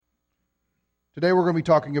Today we're going to be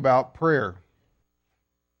talking about prayer.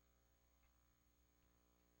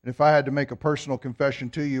 And if I had to make a personal confession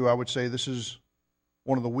to you, I would say this is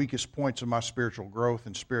one of the weakest points of my spiritual growth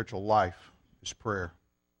and spiritual life is prayer.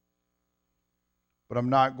 But I'm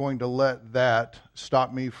not going to let that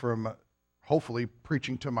stop me from hopefully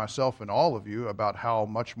preaching to myself and all of you about how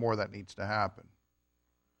much more that needs to happen.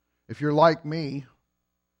 If you're like me,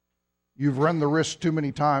 you've run the risk too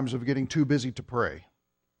many times of getting too busy to pray.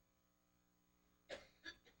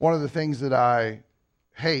 One of the things that I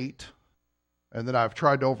hate and that I've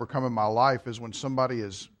tried to overcome in my life is when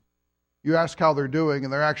you ask how they're doing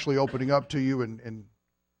and they're actually opening up to you and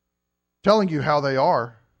telling you how they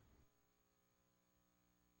are.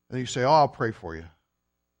 And you say, I'll pray for you.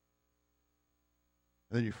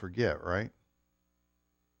 And then you forget, right?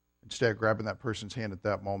 Instead of grabbing that person's hand at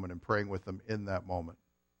that moment and praying with them in that moment.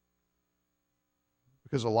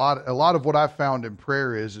 Because a lot of what I've found in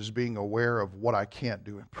prayer is being aware of what I can't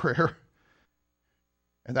do in prayer.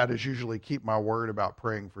 And that is usually keep my word about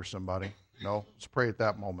praying for somebody. No, let's pray at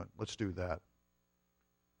that moment. Let's do that.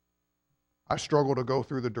 I struggle to go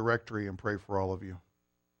through the directory and pray for all of you.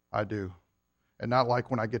 I do. And not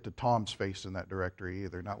like when I get to Tom's face in that directory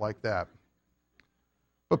either. Not like that.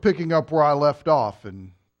 But picking up where I left off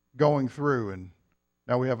and going through, and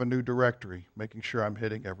now we have a new directory, making sure I'm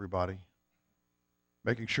hitting everybody.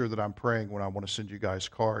 Making sure that I'm praying when I want to send you guys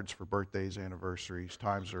cards for birthdays, anniversaries,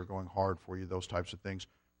 times that are going hard for you, those types of things.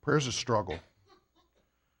 Prayer's a struggle.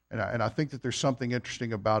 And I think that there's something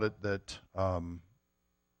interesting about it that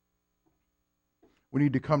we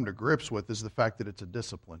need to come to grips with is the fact that it's a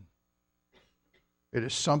discipline. It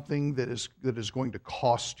is something that is going to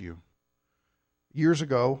cost you. Years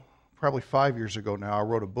ago, probably 5 years ago now, I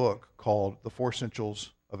wrote a book called The Four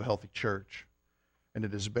Essentials of a Healthy Church. And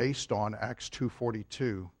it is based on Acts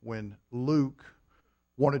 2:42, when Luke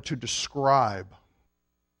wanted to describe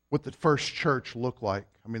what the first church looked like.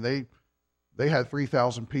 I mean, they had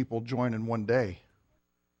 3,000 people join in one day.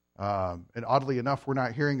 And oddly enough, we're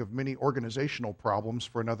not hearing of many organizational problems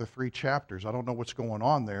for another 3 chapters. I don't know what's going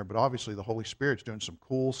on there, but obviously the Holy Spirit's doing some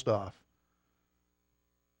cool stuff.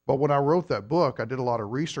 But when I wrote that book, I did a lot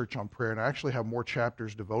of research on prayer, and I actually have more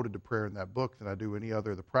chapters devoted to prayer in that book than I do any other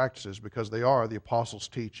of the practices, because they are the apostles'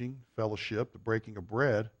 teaching, fellowship, the breaking of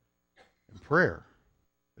bread, and prayer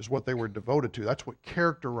is what they were devoted to. That's what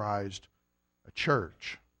characterized a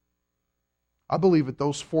church. I believe that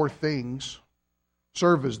those 4 things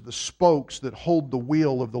serve as the spokes that hold the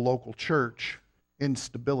wheel of the local church in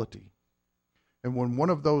stability. And when one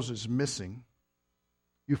of those is missing,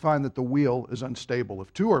 you find that the wheel is unstable.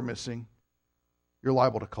 If 2 are missing, you're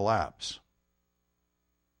liable to collapse.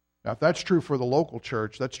 Now, if that's true for the local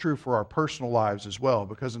church, that's true for our personal lives as well,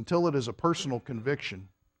 because until it is a personal conviction,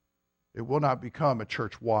 it will not become a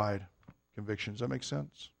church-wide conviction. Does that make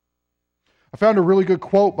sense? I found a really good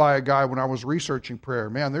quote by a guy when I was researching prayer.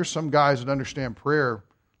 Man, there's some guys that understand prayer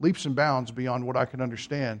leaps and bounds beyond what I can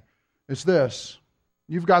understand. It's this.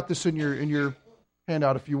 You've got this in your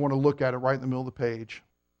handout if you want to look at it right in the middle of the page.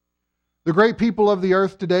 The great people of the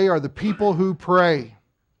earth today are the people who pray.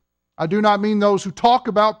 I do not mean those who talk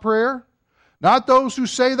about prayer, not those who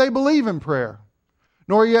say they believe in prayer,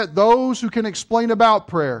 nor yet those who can explain about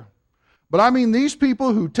prayer. But I mean these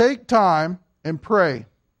people who take time and pray.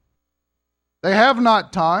 They have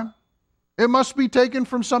not time. It must be taken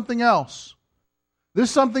from something else.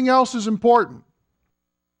 This something else is important,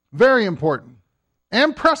 very important,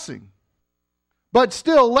 and pressing, but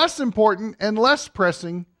still less important and less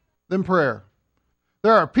pressing than prayer.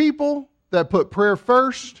 There are people that put prayer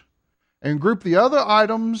first and group the other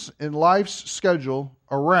items in life's schedule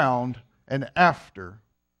around and after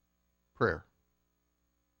prayer.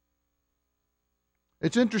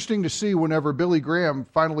 It's interesting to see whenever Billy Graham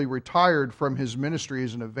finally retired from his ministry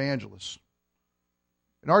as an evangelist.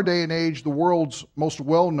 In our day and age, the world's most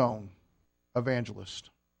well-known evangelist.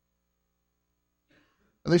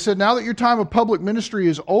 And they said, now that your time of public ministry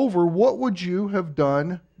is over, what would you have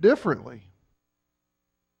done differently?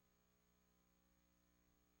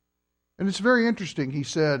 And it's very interesting. He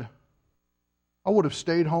said, I would have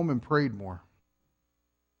stayed home and prayed more.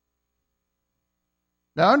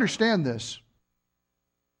 Now understand this.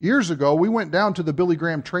 Years ago, we went down to the Billy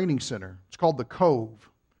Graham Training Center. It's called the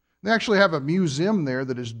Cove. They actually have a museum there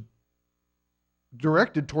that is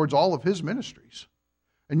directed towards all of his ministries.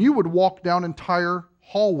 And you would walk down entire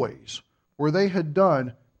hallways where they had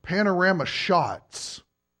done panorama shots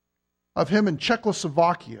of him in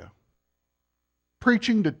Czechoslovakia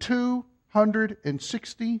preaching to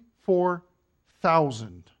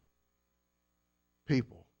 264,000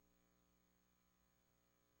 people.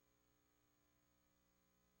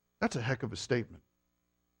 That's a heck of a statement.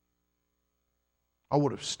 I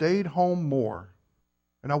would have stayed home more,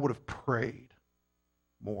 and I would have prayed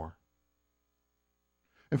more.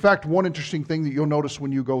 In fact, one interesting thing that you'll notice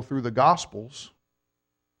when you go through the Gospels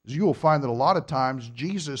is you will find that a lot of times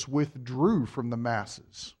Jesus withdrew from the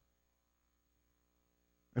masses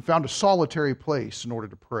and found a solitary place in order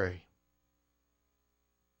to pray.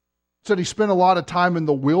 Said he spent a lot of time in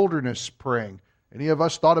the wilderness praying. Any of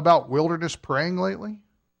us thought about wilderness praying lately?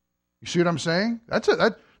 You see what I'm saying?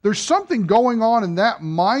 There's something going on in that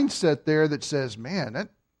mindset there that says, man, that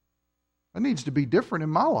needs to be different in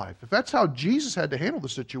my life. If that's how Jesus had to handle the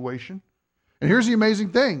situation. And here's the amazing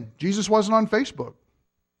thing. Jesus wasn't on Facebook.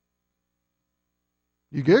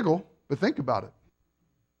 You giggle, but think about it.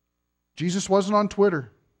 Jesus wasn't on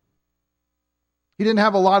Twitter. He didn't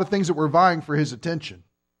have a lot of things that were vying for his attention.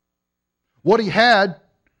 What he had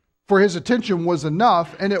for his attention was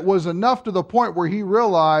enough, and it was enough to the point where he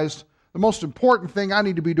realized the most important thing I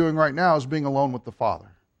need to be doing right now is being alone with the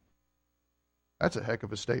Father. That's a heck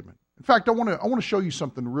of a statement. In fact, I want to show you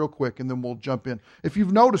something real quick, and then we'll jump in. If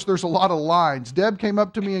you've noticed, there's a lot of lines. Deb came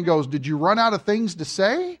up to me and goes, "Did you run out of things to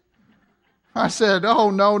say?" I said, "Oh,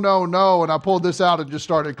 no," and I pulled this out and just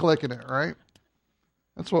started clicking it, right?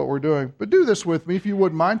 That's what we're doing. But do this with me, if you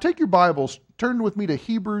wouldn't mind. Take your Bibles, turn with me to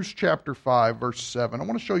Hebrews chapter 5, verse 7. I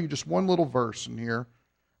want to show you just one little verse in here,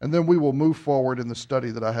 and then we will move forward in the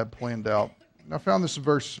study that I have planned out. And I found this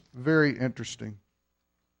verse very interesting.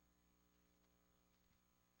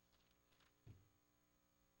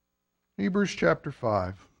 Hebrews chapter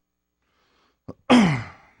 5.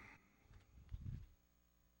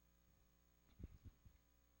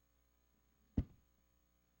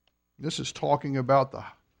 This is talking about the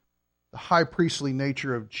high priestly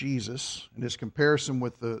nature of Jesus and his comparison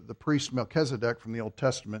with the priest Melchizedek from the Old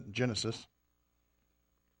Testament in Genesis.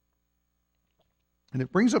 And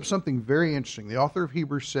it brings up something very interesting. The author of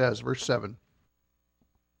Hebrews says, verse 7,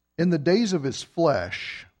 "In the days of his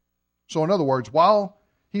flesh," so in other words, while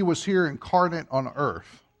he was here incarnate on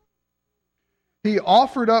earth, he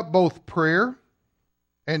offered up both prayer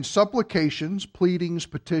and supplications, pleadings,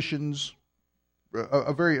 petitions,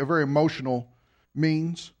 a very emotional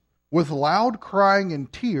means, with loud crying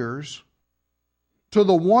and tears, to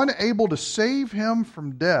the one able to save him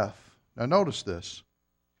from death. Now notice this.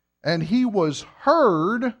 And he was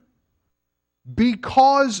heard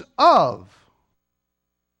because of.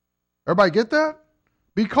 Everybody get that?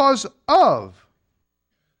 Because of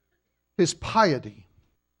his piety.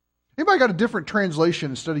 Anybody got a different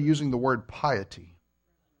translation instead of using the word piety?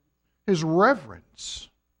 His reverence.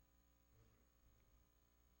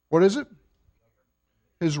 What is it?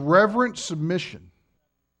 His reverent submission.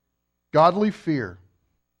 Godly fear.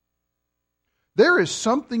 There is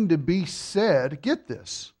something to be said, get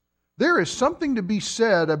this, there is something to be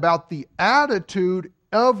said about the attitude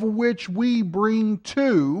of which we bring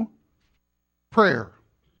to prayer.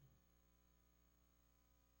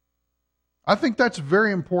 I think that's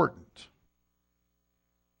very important.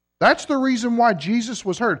 That's the reason why Jesus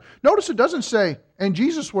was heard. Notice it doesn't say, and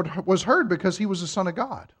Jesus was heard because he was the Son of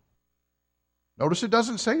God. Notice it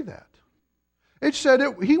doesn't say that. It said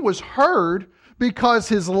he was heard because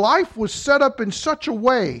his life was set up in such a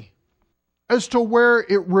way as to where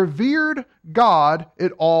it revered God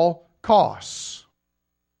at all costs.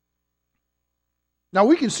 Now,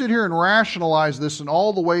 we can sit here and rationalize this in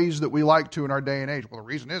all the ways that we like to in our day and age. Well, the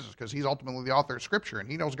reason is because he's ultimately the author of Scripture, and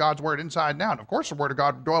he knows God's Word inside and out. And of course, the Word of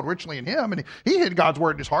God dwelled richly in him, and he hid God's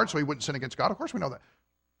Word in his heart so he wouldn't sin against God. Of course, we know that.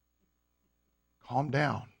 Calm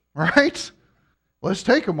down, right? Let's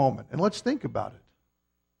take a moment and let's think about it.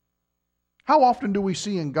 How often do we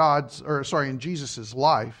see in Jesus'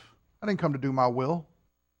 life, I didn't come to do my will.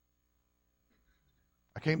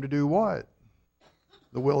 I came to do what?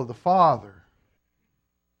 The will of the Father.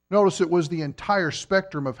 Notice it was the entire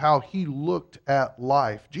spectrum of how he looked at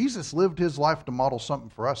life. Jesus lived his life to model something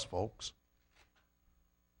for us, folks.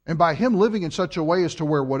 And by him living in such a way as to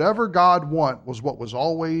where whatever God wanted was what was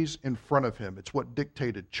always in front of him. It's what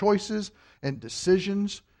dictated choices and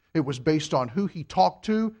decisions. It was based on who he talked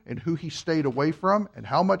to and who he stayed away from and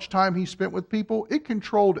how much time he spent with people. It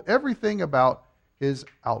controlled everything about his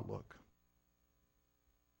outlook.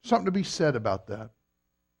 Something to be said about that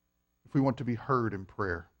if we want to be heard in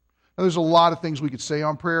prayer. Now, there's a lot of things we could say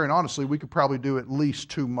on prayer, and honestly, we could probably do at least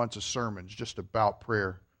 2 months of sermons just about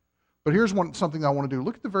prayer. But here's something I want to do.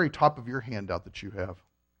 Look at the very top of your handout that you have.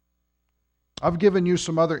 I've given you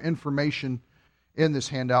some other information in this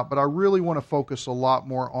handout, but I really want to focus a lot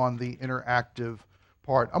more on the interactive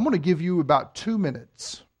part. I'm going to give you about 2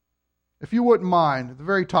 minutes. If you wouldn't mind, at the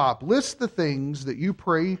very top, list the things that you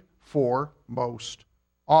pray for most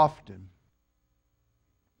often.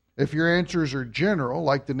 If your answers are general,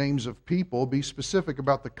 like the names of people, be specific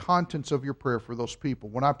about the contents of your prayer for those people.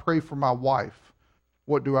 When I pray for my wife,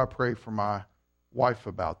 what do I pray for my wife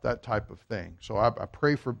about? That type of thing. So I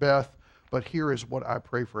pray for Beth, but here is what I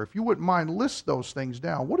pray for. If you wouldn't mind, list those things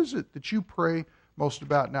down. What is it that you pray most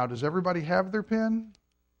about now? Does everybody have their pen?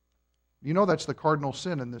 You know that's the cardinal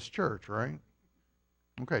sin in this church, right?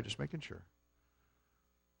 Okay, just making sure.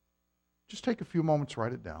 Just take a few moments,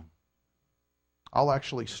 write it down. I'll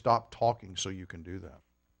actually stop talking so you can do that.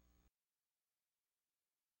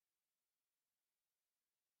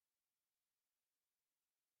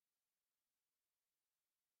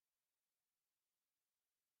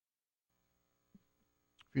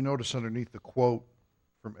 If you notice underneath the quote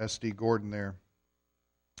from S.D. Gordon there,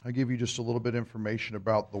 I give you just a little bit of information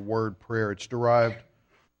about the word prayer. It's derived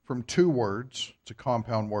from two words. It's a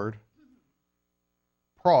compound word.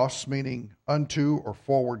 Pros, meaning unto or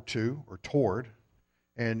forward to or toward,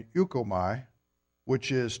 and eukomai,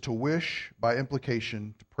 which is to wish, by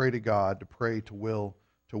implication, to pray to God, to pray, to will,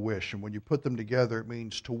 to wish. And when you put them together, it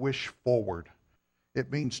means to wish forward.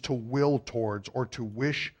 It means to will towards or to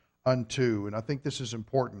wish unto. And I think this is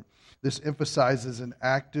important. This emphasizes an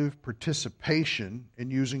active participation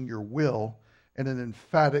in using your will in an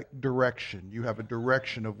emphatic direction. You have a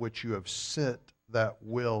direction of which you have set that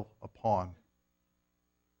will upon.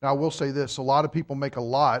 Now, I will say this. A lot of people make a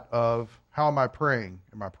lot of, how am I praying?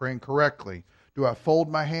 Am I praying correctly? Do I fold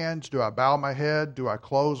my hands? Do I bow my head? Do I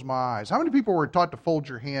close my eyes? How many people were taught to fold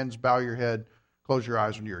your hands, bow your head, close your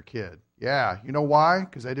eyes when you were a kid? Yeah, you know why?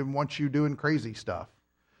 Because they didn't want you doing crazy stuff.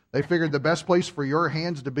 They figured the best place for your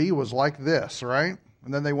hands to be was like this, right?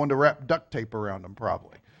 And then they wanted to wrap duct tape around them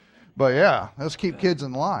probably. But yeah, let's keep kids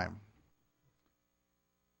in line.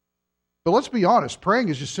 But let's be honest, praying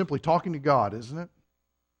is just simply talking to God, isn't it?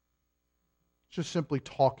 It's just simply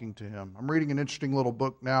talking to Him. I'm reading an interesting little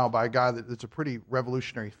book now by a guy that's a pretty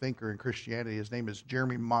revolutionary thinker in Christianity. His name is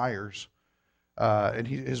Jeremy Myers. And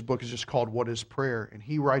his book is just called What is Prayer? And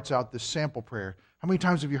he writes out this sample prayer. How many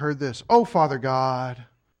times have you heard this? Oh, Father God,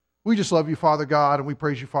 we just love you, Father God, and we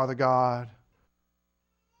praise you, Father God.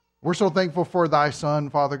 We're so thankful for thy Son,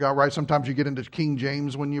 Father God, right? Sometimes you get into King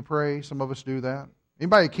James when you pray. Some of us do that.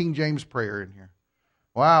 Anybody a King James prayer in here?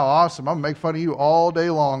 Wow, awesome. I'm going to make fun of you all day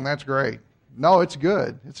long. That's great. No, it's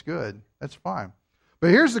good. It's good. That's fine. But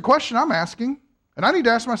here's the question I'm asking, and I need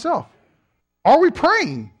to ask myself. Are we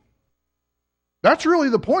praying? That's really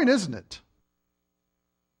the point, isn't it?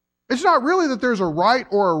 It's not really that there's a right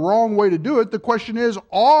or a wrong way to do it. The question is,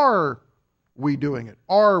 are we doing it?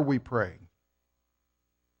 Are we praying?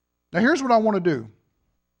 Now here's what I want to do.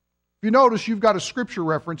 If you notice, you've got a scripture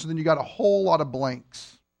reference and then you got a whole lot of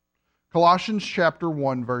blanks. Colossians chapter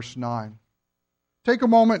 1, verse 9. Take a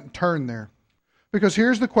moment and turn there. Because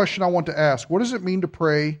here's the question I want to ask. What does it mean to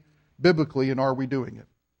pray biblically, and are we doing it?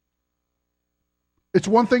 It's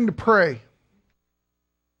one thing to pray.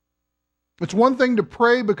 It's one thing to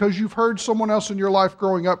pray because you've heard someone else in your life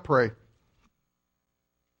growing up pray.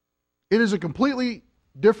 It is a completely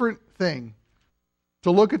different thing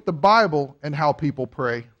to look at the Bible and how people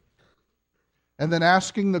pray, and then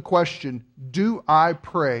asking the question, do I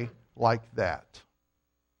pray like that?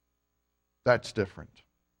 That's different.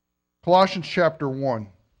 Colossians chapter 1.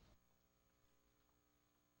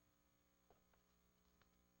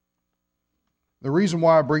 The reason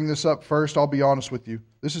why I bring this up first, I'll be honest with you,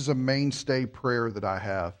 this is a mainstay prayer that I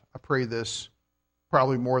have. I pray this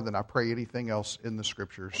probably more than I pray anything else in the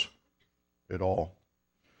Scriptures at all.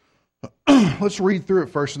 Let's read through it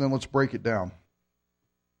first and then let's break it down.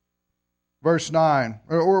 Verse 9,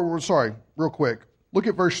 real quick. Look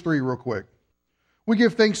at verse 3 real quick. We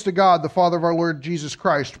give thanks to God, the Father of our Lord Jesus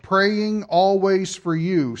Christ, praying always for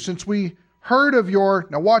you, since we heard of your,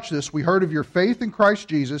 now watch this, we heard of your faith in Christ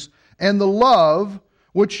Jesus and the love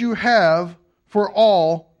which you have for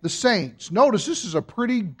all the saints. Notice this is a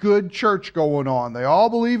pretty good church going on. They all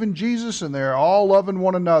believe in Jesus and they're all loving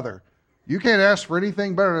one another. You can't ask for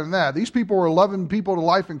anything better than that. These people were loving people to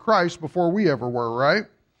life in Christ before we ever were, right?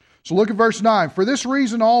 So look at verse 9. For this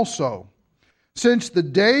reason also, since the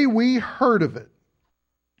day we heard of it,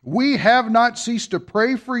 we have not ceased to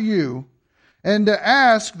pray for you and to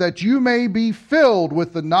ask that you may be filled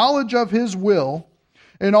with the knowledge of His will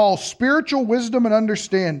in all spiritual wisdom and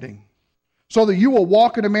understanding, so that you will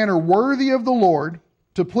walk in a manner worthy of the Lord,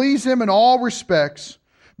 to please Him in all respects,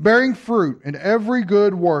 bearing fruit in every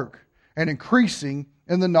good work, and increasing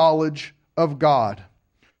in the knowledge of God,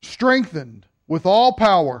 strengthened with all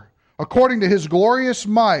power, according to His glorious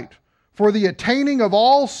might, for the attaining of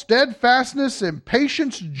all steadfastness and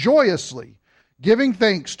patience joyously, giving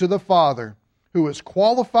thanks to the Father, who has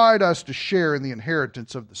qualified us to share in the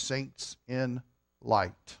inheritance of the saints in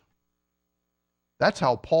light. That's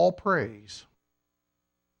how Paul prays.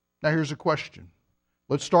 Now here's a question.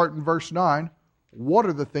 Let's start in verse 9. What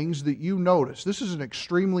are the things that you notice? This is an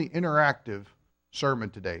extremely interactive sermon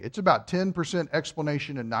today. It's about 10%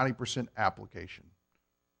 explanation and 90% application.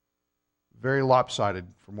 Very lopsided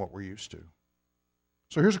from what we're used to.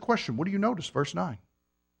 So here's a question. What do you notice? Verse 9.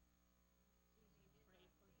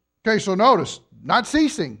 Okay, so notice, not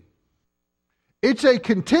ceasing. It's a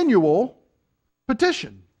continual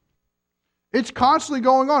petition. It's constantly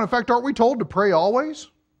going on. In fact, aren't we told to pray always?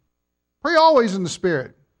 Pray always in the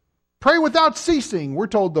Spirit. Pray without ceasing. We're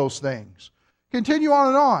told those things. Continue on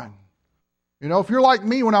and on. You know, if you're like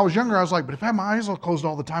me when I was younger, I was like, but if I have my eyes all closed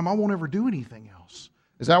all the time, I won't ever do anything else.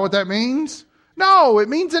 Is that what that means? No, it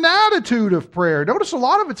means an attitude of prayer. Notice a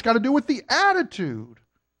lot of it's got to do with the attitude.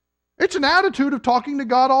 It's an attitude of talking to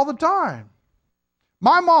God all the time.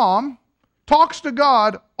 My mom talks to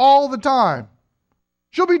God all the time.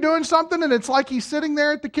 She'll be doing something and it's like he's sitting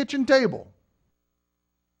there at the kitchen table.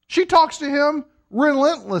 She talks to him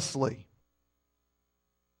relentlessly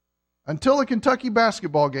until a Kentucky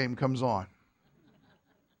basketball game comes on.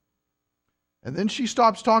 And then she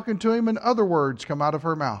stops talking to him and other words come out of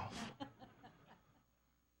her mouth.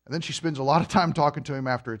 And then she spends a lot of time talking to him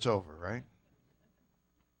after it's over, right?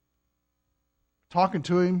 Talking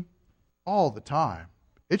to him all the time.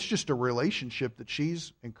 It's just a relationship that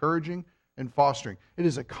she's encouraging and fostering. It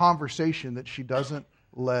is a conversation that she doesn't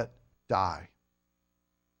let die.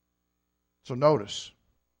 So notice,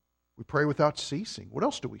 we pray without ceasing. What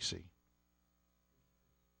else do we see?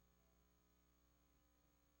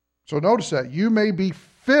 So notice that you may be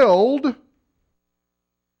filled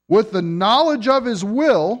with the knowledge of His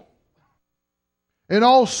will in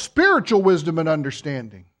all spiritual wisdom and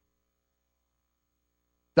understanding.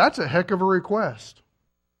 That's a heck of a request.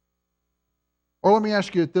 Or let me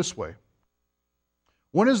ask you it this way.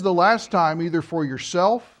 When is the last time, either for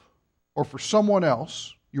yourself or for someone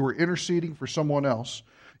else, you were interceding for someone else,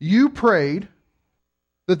 you prayed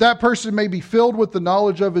that that person may be filled with the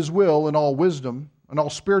knowledge of His will in all wisdom, and all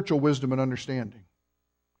spiritual wisdom and understanding?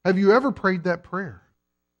 Have you ever prayed that prayer?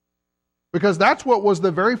 Because that's what was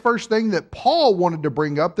the very first thing that Paul wanted to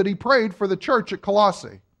bring up, that he prayed for the church at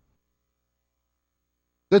Colossae.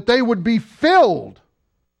 That they would be filled.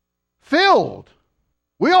 Filled.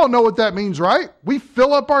 We all know what that means, right? We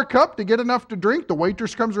fill up our cup to get enough to drink. The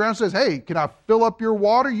waitress comes around and says, hey, can I fill up your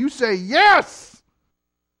water? You say, yes!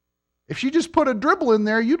 If she just put a dribble in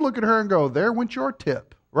there, you'd look at her and go, there went your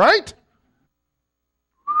tip, right?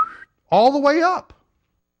 All the way up.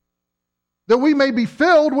 That we may be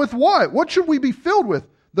filled with what? What should we be filled with?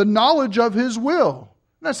 The knowledge of His will.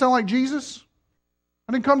 Doesn't that sound like Jesus?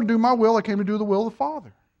 I didn't come to do my will, I came to do the will of the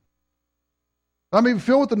Father. I may be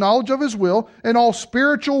filled with the knowledge of His will and all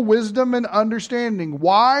spiritual wisdom and understanding.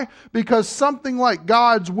 Why? Because something like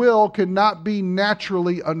God's will cannot be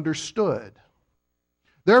naturally understood.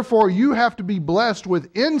 Therefore, you have to be blessed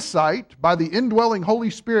with insight by the indwelling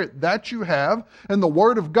Holy Spirit that you have and the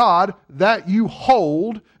Word of God that you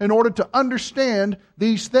hold in order to understand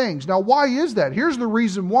these things. Now, why is that? Here's the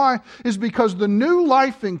reason why, is because the new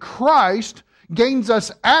life in Christ gains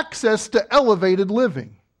us access to elevated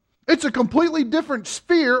living. It's a completely different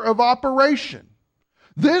sphere of operation.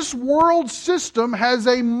 This world system has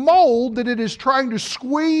a mold that it is trying to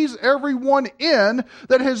squeeze everyone in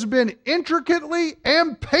that has been intricately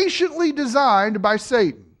and patiently designed by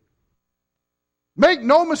Satan. Make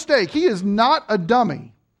no mistake, he is not a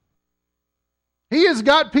dummy. He has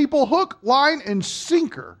got people hook, line, and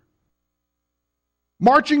sinker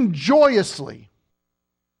marching joyously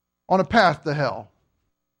on a path to hell.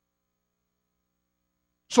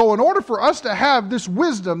 So in order for us to have this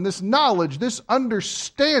wisdom, this knowledge, this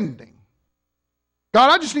understanding, God,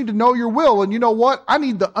 I just need to know your will. And you know what? I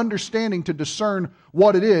need the understanding to discern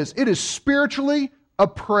what it is. It is spiritually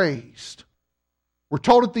appraised. We're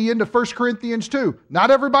told at the end of 1 Corinthians 2,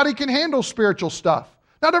 not everybody can handle spiritual stuff.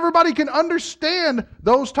 Not everybody can understand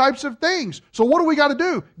those types of things. So what do we got to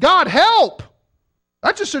do? God, help!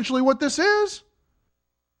 That's essentially what this is.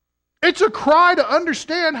 It's a cry to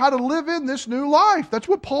understand how to live in this new life. That's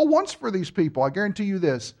what Paul wants for these people. I guarantee you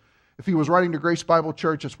this. If he was writing to Grace Bible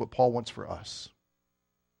Church, that's what Paul wants for us.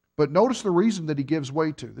 But notice the reason that he gives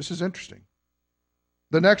way to. This is interesting.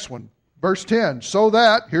 The next one, verse 10. So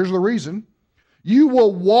that, here's the reason, you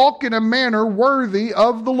will walk in a manner worthy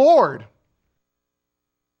of the Lord.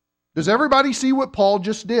 Does everybody see what Paul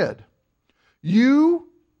just did? You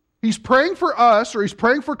He's praying for us, or he's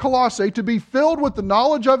praying for Colossae, to be filled with the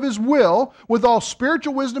knowledge of his will, with all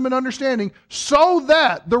spiritual wisdom and understanding, so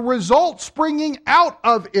that the result springing out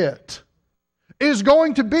of it is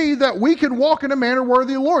going to be that we can walk in a manner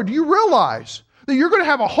worthy of the Lord. Do you realize that you're going to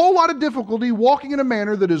have a whole lot of difficulty walking in a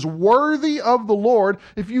manner that is worthy of the Lord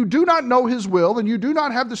if you do not know his will and you do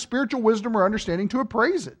not have the spiritual wisdom or understanding to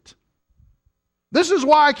appraise it? This is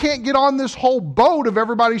why I can't get on this whole boat of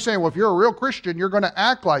everybody saying, well, if you're a real Christian, you're going to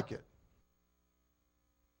act like it.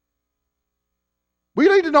 We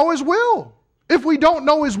need to know his will. If we don't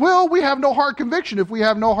know his will, we have no heart conviction. If we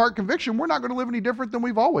have no heart conviction, we're not going to live any different than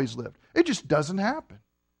we've always lived. It just doesn't happen.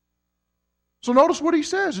 So notice what he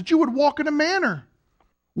says, that you would walk in a manner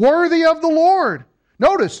worthy of the Lord.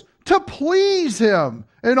 Notice, to please him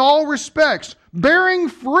in all respects, bearing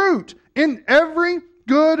fruit in every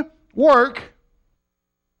good work,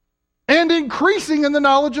 and increasing in the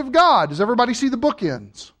knowledge of God. Does everybody see the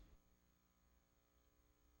bookends?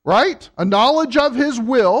 Right? A knowledge of his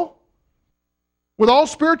will, with all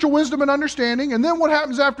spiritual wisdom and understanding. And then what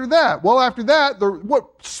happens after that? Well, after that,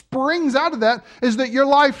 what springs out of that is that your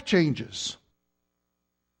life changes.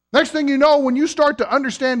 Next thing you know, when you start to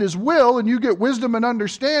understand his will and you get wisdom and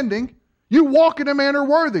understanding, you walk in a manner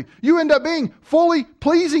worthy. You end up being fully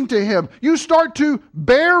pleasing to him. You start to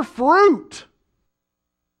bear fruit.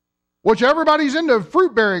 Which everybody's into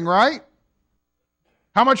fruit bearing, right?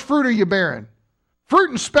 How much fruit are you bearing? Fruit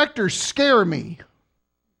inspectors scare me.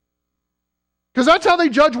 Because that's how they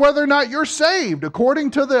judge whether or not you're saved.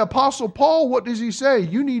 According to the Apostle Paul, what does he say?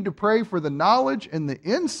 You need to pray for the knowledge and the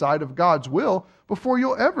insight of God's will before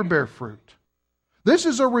you'll ever bear fruit. This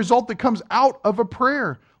is a result that comes out of a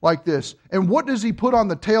prayer like this. And what does he put on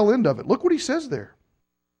the tail end of it? Look what he says there.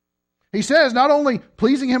 He says, not only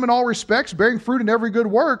pleasing him in all respects, bearing fruit in every good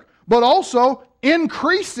work, but also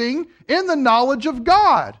increasing in the knowledge of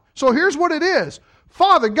God. So here's what it is.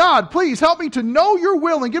 Father God, please help me to know your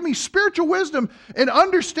will and give me spiritual wisdom and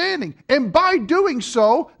understanding. And by doing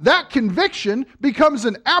so, that conviction becomes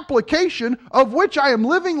an application of which I am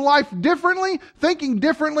living life differently, thinking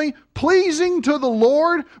differently, pleasing to the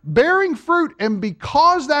Lord, bearing fruit. And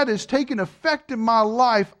because that has taken effect in my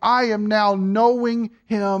life, I am now knowing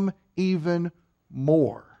him even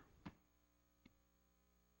more.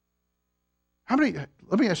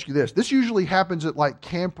 Let me ask you this. This usually happens at like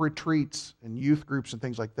camp retreats and youth groups and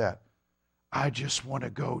things like that. I just want to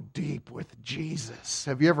go deep with Jesus.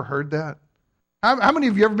 Have you ever heard that? How many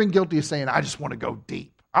of you ever been guilty of saying, I just want to go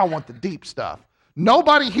deep? I want the deep stuff.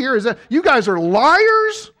 Nobody here is that. You guys are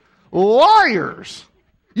liars. Liars.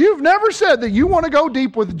 You've never said that you want to go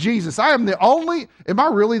deep with Jesus. am I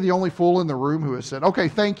really the only fool in the room who has said, okay,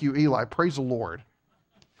 thank you, Eli. Praise the Lord.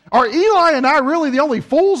 Are Eli and I really the only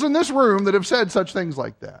fools in this room that have said such things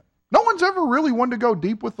like that? No one's ever really wanted to go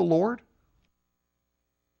deep with the Lord.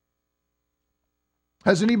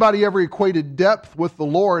 Has anybody ever equated depth with the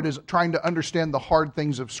Lord as trying to understand the hard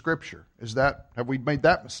things of Scripture? Have we made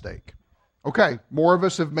that mistake? Okay, more of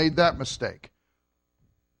us have made that mistake.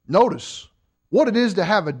 Notice, what it is to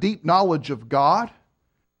have a deep knowledge of God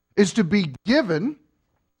is to be given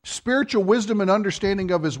spiritual wisdom and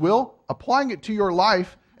understanding of his will, applying it to your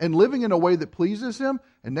life, and living in a way that pleases him,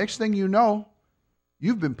 and next thing you know,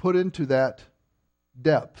 you've been put into that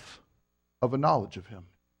depth of a knowledge of him.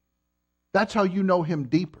 That's how you know him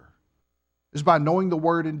deeper, is by knowing the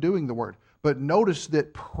word and doing the word. But notice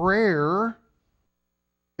that prayer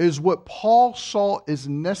is what Paul saw as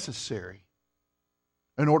necessary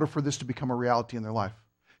in order for this to become a reality in their life.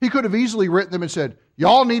 He could have easily written them and said,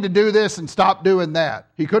 y'all need to do this and stop doing that.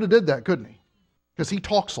 He could have did that, couldn't he? Because he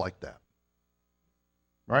talks like that.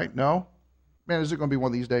 Right? No? Man, is it going to be one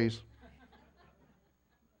of these days?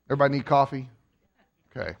 Everybody need coffee?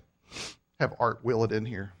 Okay. Have Art wheel it in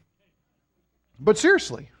here. But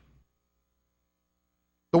seriously,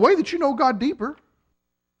 the way that you know God deeper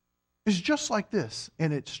is just like this.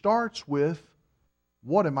 And it starts with,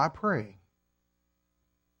 what am I praying?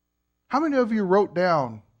 How many of you wrote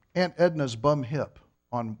down Aunt Edna's bum hip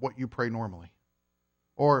on what you pray normally?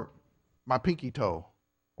 Or my pinky toe?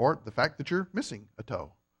 Or the fact that you're missing a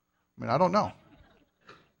toe? I mean, I don't know.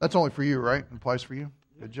 That's only for you, right? It applies for you?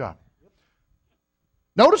 Good job.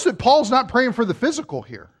 Notice that Paul's not praying for the physical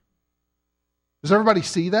here. Does everybody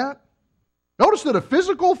see that? Notice that a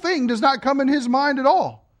physical thing does not come in his mind at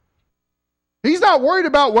all. He's not worried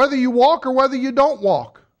about whether you walk or whether you don't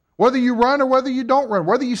walk, whether you run or whether you don't run,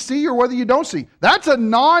 whether you see or whether you don't see. That's a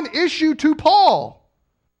non-issue to Paul.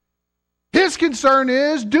 His concern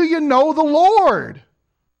is, do you know the Lord?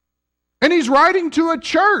 And he's writing to a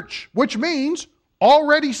church, which means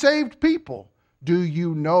already saved people. Do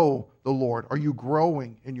you know the Lord? Are you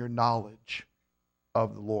growing in your knowledge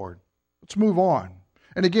of the Lord? Let's move on.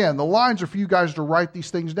 And again, the lines are for you guys to write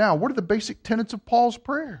these things down. What are the basic tenets of Paul's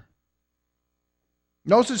prayer?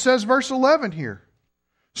 Notice it says, verse 11 here,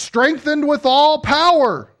 strengthened with all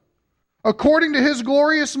power, according to his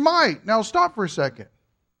glorious might. Now stop for a second.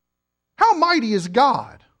 How mighty is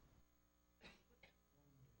God?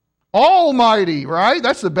 Almighty, right?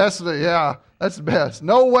 That's the best. Yeah, that's the best.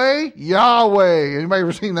 No way, Yahweh. Anybody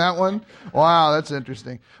ever seen that one? Wow, that's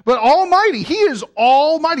interesting. But Almighty, He is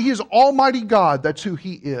Almighty. He is Almighty God. That's who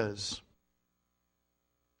He is.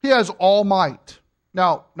 He has all might.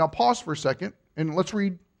 Now pause for a second and let's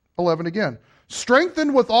read 11 again.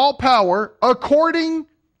 Strengthened with all power according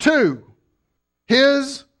to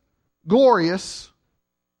His glorious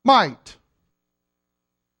might.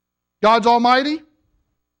 God's almighty?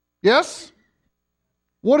 Yes?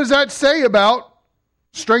 What does that say about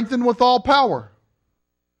strengthened with all power?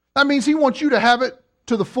 That means He wants you to have it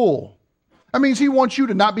to the full. That means He wants you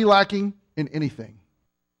to not be lacking in anything.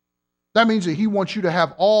 That means that He wants you to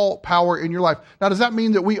have all power in your life. Now, does that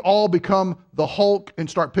mean that we all become the Hulk and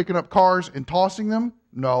start picking up cars and tossing them?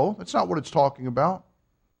 No, that's not what it's talking about.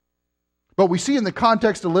 But we see in the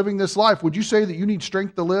context of living this life, would you say that you need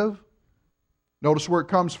strength to live? Notice where it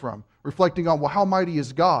comes from. Reflecting on, well, how mighty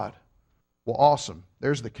is God? Well, awesome.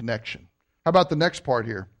 There's the connection. How about the next part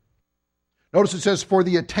here? Notice it says, for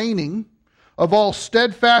the attaining of all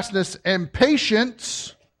steadfastness and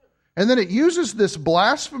patience. And then it uses this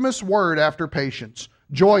blasphemous word after patience,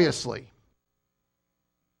 joyously.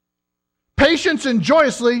 Patience and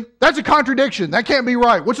joyously, that's a contradiction. That can't be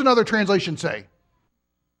right. What's another translation say?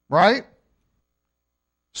 Right?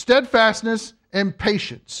 Steadfastness and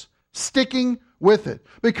patience. Sticking with it.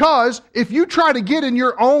 Because if you try to get in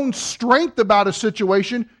your own strength about a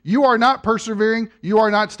situation, you are not persevering, you are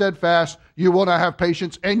not steadfast, you will not have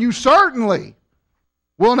patience, and you certainly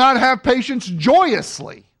will not have patience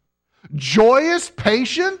joyously. Joyous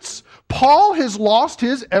patience? Paul has lost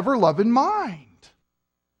his ever-loving mind.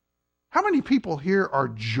 How many people here are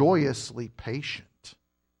joyously patient?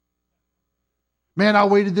 Man, I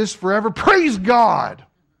waited this forever. Praise God!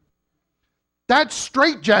 That's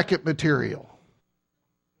straitjacket material.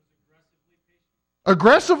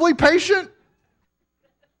 Aggressively patient?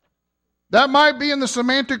 That might be in the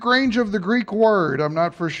semantic range of the Greek word. I'm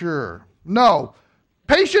not for sure. No.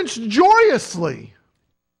 Patience joyously.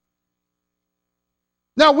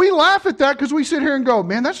 Now, we laugh at that because we sit here and go,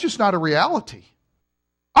 man, that's just not a reality.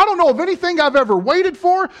 I don't know of anything I've ever waited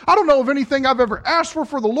for. I don't know of anything I've ever asked for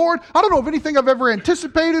the Lord. I don't know of anything I've ever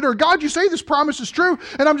anticipated, or God, you say this promise is true,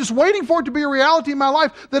 and I'm just waiting for it to be a reality in my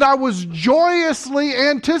life that I was joyously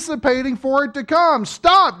anticipating for it to come.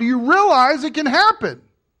 Stop. Do you realize it can happen?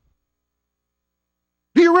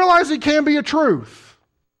 Do you realize it can be a truth?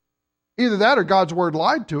 Either that or God's word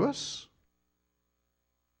lied to us.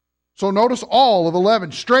 So notice all of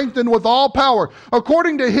 11, strengthened with all power,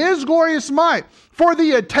 according to His glorious might, for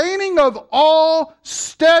the attaining of all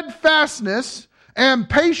steadfastness and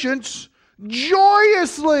patience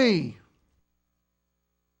joyously,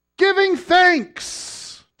 giving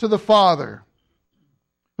thanks to the Father,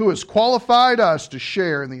 who has qualified us to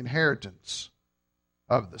share in the inheritance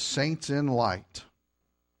of the saints in light.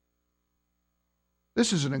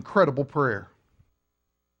 This is an incredible prayer.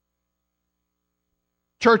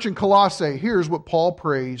 Church in Colossae, here's what Paul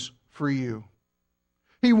prays for you.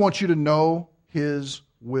 He wants you to know His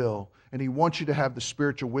will, and He wants you to have the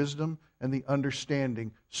spiritual wisdom and the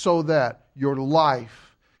understanding so that your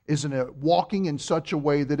life is walking in such a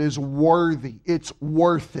way that is worthy. It's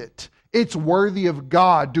worth it. It's worthy of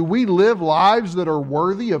God. Do we live lives that are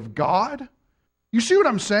worthy of God? You see what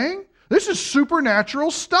I'm saying? This is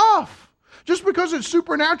supernatural stuff. Just because it's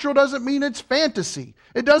supernatural doesn't mean it's fantasy.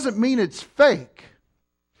 It doesn't mean it's fake.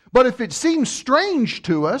 But if it seems strange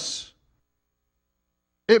to us,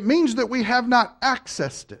 it means that we have not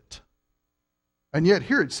accessed it. And yet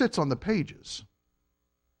here it sits on the pages,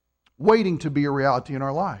 waiting to be a reality in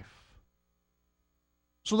our life.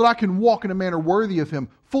 So that I can walk in a manner worthy of Him,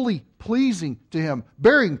 fully pleasing to Him,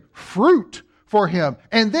 bearing fruit for Him,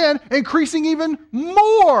 and then increasing even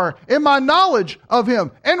more in my knowledge of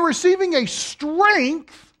Him, and receiving a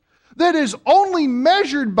strength that is only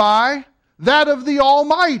measured by that of the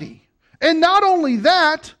Almighty. And not only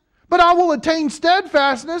that, but I will attain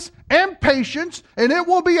steadfastness and patience, and it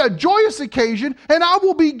will be a joyous occasion, and I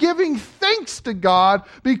will be giving thanks to God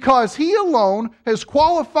because He alone has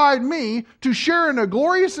qualified me to share in a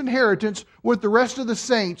glorious inheritance with the rest of the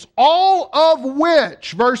saints, all of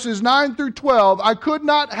which, verses 9 through 12, I could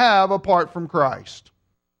not have apart from Christ.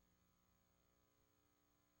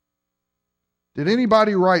 Did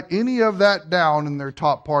anybody write any of that down in their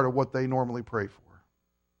top part of what they normally pray for?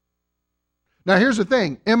 Now here's the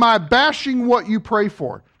thing. Am I bashing what you pray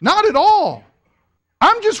for? Not at all.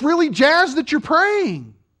 I'm just really jazzed that you're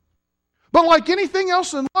praying. But like anything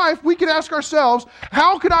else in life, we could ask ourselves,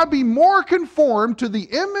 how could I be more conformed to the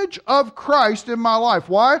image of Christ in my life?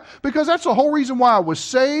 Why? Because that's the whole reason why I was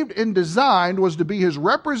saved and designed, was to be His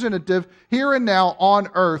representative here and now on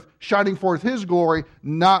earth, shining forth His glory,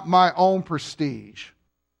 not my own prestige.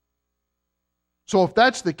 So if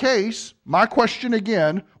that's the case, my question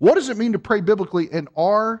again, what does it mean to pray biblically, and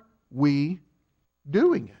are we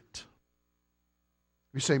doing it?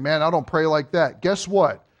 You say, man, I don't pray like that. Guess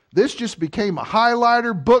what? This just became a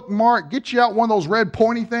highlighter, bookmark. Get you out one of those red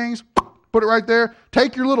pointy things. Put it right there.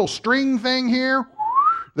 Take your little string thing here.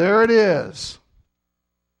 There it is.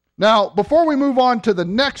 Now, before we move on to the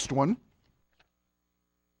next one,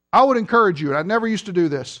 I would encourage you, and I never used to do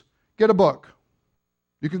this, get a book.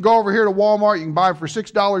 You can go over here to Walmart. You can buy them for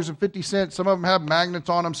 $6.50. Some of them have magnets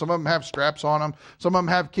on them. Some of them have straps on them. Some of them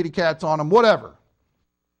have kitty cats on them, whatever.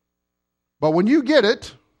 But when you get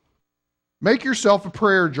it, make yourself a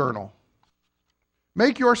prayer journal.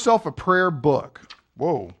 Make yourself a prayer book.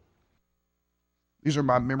 Whoa. These are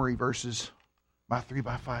my memory verses, my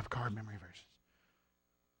 3x5 card memory verses.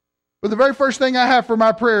 But the very first thing I have for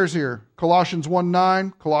my prayers here, Colossians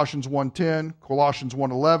 1:9, Colossians 1:10, Colossians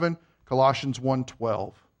 1:11, Colossians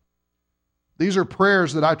 1:12. These are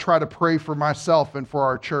prayers that I try to pray for myself and for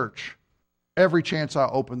our church every chance I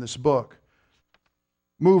open this book.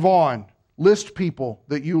 Move on. List people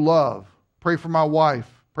that you love. Pray for my wife.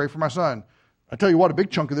 Pray for my son. I tell you what, a big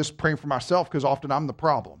chunk of this is praying for myself, because often I'm the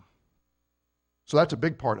problem. So that's a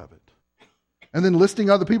big part of it. And then listing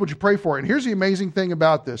other people that you pray for. And here's the amazing thing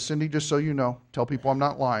about this, Cindy, just so you know, tell people I'm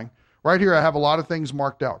not lying. Right here I have a lot of things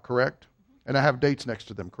marked out, correct? And I have dates next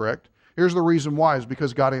to them, correct? Here's the reason why, is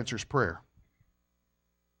because God answers prayer.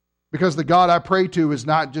 Because the God I pray to is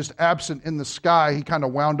not just absent in the sky. He kind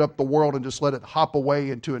of wound up the world and just let it hop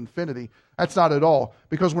away into infinity. That's not at all.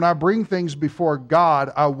 Because when I bring things before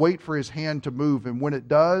God, I wait for His hand to move. And when it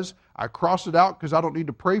does, I cross it out, because I don't need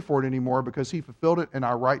to pray for it anymore, because He fulfilled it, and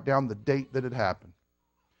I write down the date that it happened.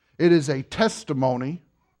 It is a testimony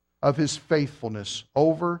of His faithfulness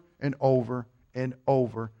over and over and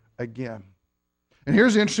over again. And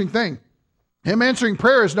here's the interesting thing. Him answering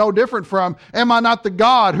prayer is no different from, am I not the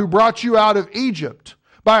God who brought you out of Egypt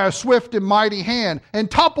by a swift and mighty hand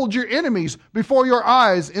and toppled your enemies before your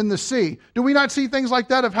eyes in the sea? Do we not see things like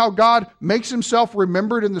that, of how God makes Himself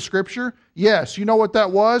remembered in the Scripture? Yes. You know what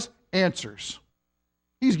that was? Answers.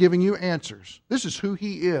 He's giving you answers. This is who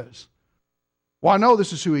He is. Well, I know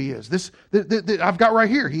this is who He is. I've got right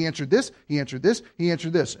here. He answered this, He answered this, He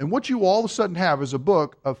answered this. And what you all of a sudden have is a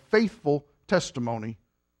book of faithful testimony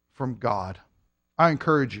from God. I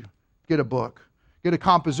encourage you, get a book. Get a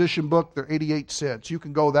composition book. They're 88 cents. You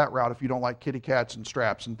can go that route if you don't like kitty cats and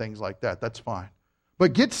straps and things like that. That's fine.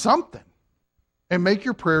 But get something and make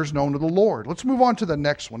your prayers known to the Lord. Let's move on to the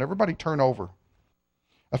next one. Everybody turn over.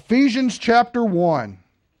 Ephesians chapter 1.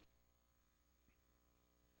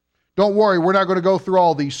 Don't worry, we're not going to go through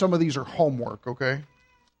all these. Some of these are homework, okay?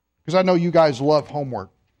 Because I know you guys love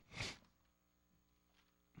homework.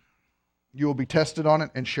 You will be tested on it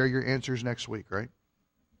and share your answers next week, right?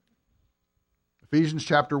 Ephesians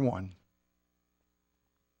chapter 1.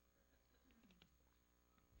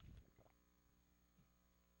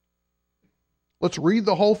 Let's read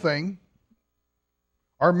the whole thing.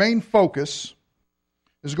 Our main focus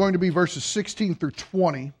is going to be verses 16 through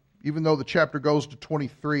 20, even though the chapter goes to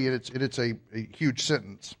 23, and it's a huge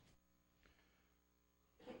sentence.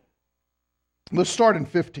 Let's start in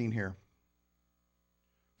 15 here.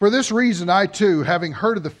 For this reason, I too, having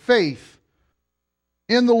heard of the faith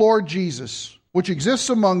in the Lord Jesus, which exists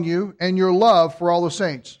among you, and your love for all the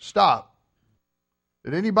saints. Stop.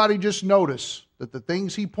 Did anybody just notice that the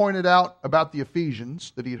things he pointed out about the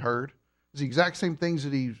Ephesians that he'd heard is the exact same things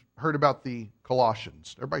that he heard about the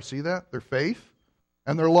Colossians? Everybody see that? Their faith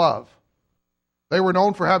and their love. They were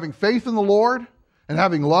known for having faith in the Lord and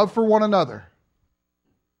having love for one another.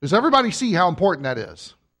 Does everybody see how important that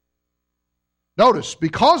is? Notice,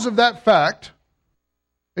 because of that fact,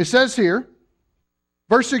 it says here,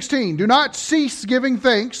 verse 16, do not cease giving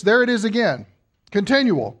thanks, there it is again,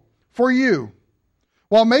 continual, for you,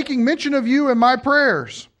 while making mention of you in my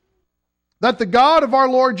prayers, that the God of our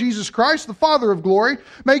Lord Jesus Christ, the Father of glory,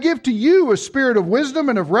 may give to you a spirit of wisdom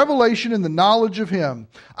and of revelation in the knowledge of Him.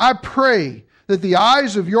 I pray that the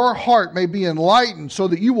eyes of your heart may be enlightened, so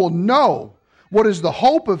that you will know what is the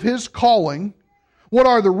hope of His calling, what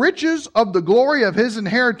are the riches of the glory of His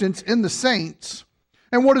inheritance in the saints,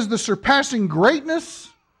 And what is the surpassing greatness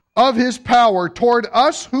of His power toward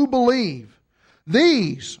us who believe?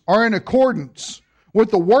 These are in accordance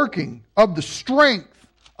with the working of the strength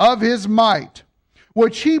of His might,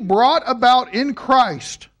 which He brought about in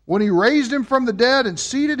Christ when He raised Him from the dead and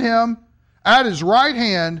seated Him at His right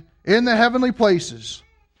hand in the heavenly places,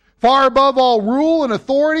 far above all rule and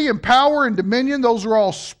authority and power and dominion. Those are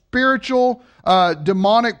all spiritual,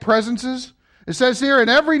 demonic presences. It says here, in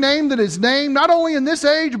every name that is named, not only in this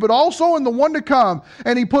age, but also in the one to come.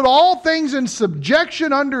 And He put all things in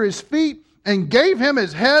subjection under His feet, and gave Him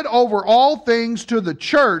as head over all things to the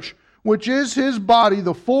church, which is His body,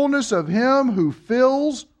 the fullness of Him who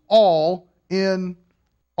fills all in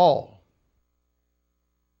all.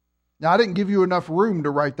 Now, I didn't give you enough room to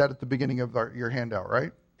write that at the beginning of your handout,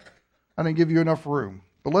 right? I didn't give you enough room.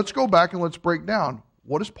 But let's go back and let's break down.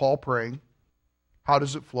 What is Paul praying? How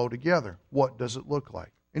does it flow together? What does it look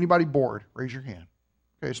like? Anybody bored? Raise your hand.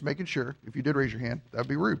 Okay, just making sure. If you did raise your hand, that'd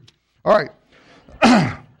be rude. All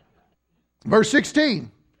right. Verse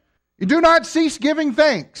 16. You do not cease giving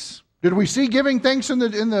thanks. Did we see giving thanks in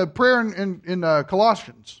the prayer in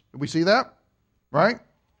Colossians? Did we see that? Right?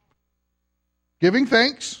 Giving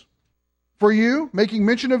thanks for you, making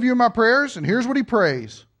mention of you in my prayers. And here's what he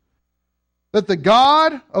prays. That the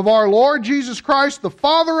God of our Lord Jesus Christ, the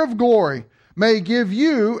Father of glory, may give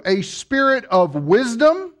you a spirit of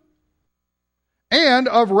wisdom and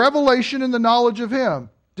of revelation in the knowledge of Him.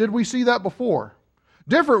 Did we see that before?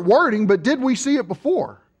 Different wording, but did we see it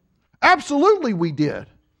before? Absolutely we did.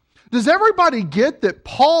 Does everybody get that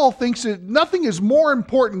Paul thinks that nothing is more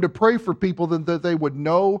important to pray for people than that they would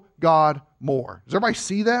know God more? Does everybody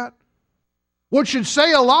see that? Which should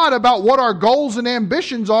say a lot about what our goals and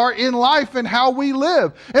ambitions are in life and how we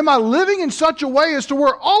live. Am I living in such a way as to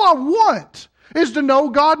where all I want is to know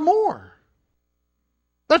God more?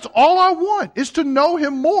 That's all I want, is to know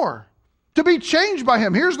Him more. To be changed by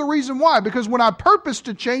Him. Here's the reason why. Because when I purpose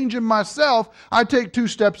to change in myself, I take 2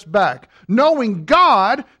 steps back. Knowing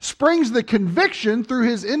God springs the conviction through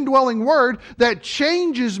His indwelling Word that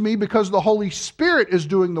changes me because the Holy Spirit is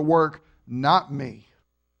doing the work, not me.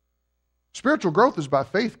 Spiritual growth is by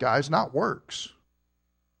faith, guys, not works.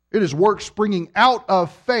 It is work springing out of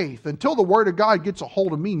faith. Until the Word of God gets a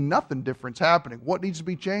hold of me, nothing different's happening. What needs to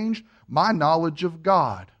be changed? My knowledge of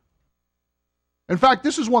God. In fact,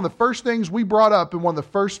 this is one of the first things we brought up in one of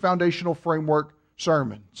the first foundational framework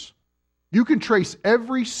sermons. You can trace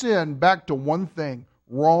every sin back to one thing: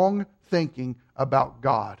 wrong thinking about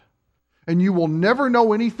God. And you will never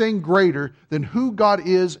know anything greater than who God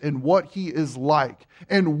is and what He is like.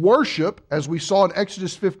 And worship, as we saw in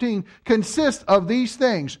Exodus 15, consists of these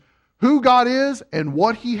things: who God is and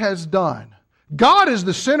what He has done. God is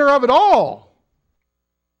the center of it all.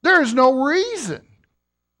 There is no reason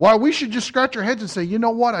why we should just scratch our heads and say, you know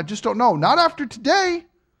what, I just don't know. Not after today.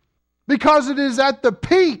 Because it is at the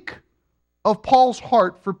peak of Paul's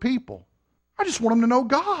heart for people. I just want them to know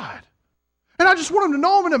God. And I just want them to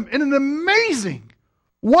know Him in an amazing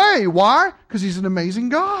way. Why? Because He's an amazing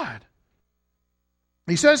God.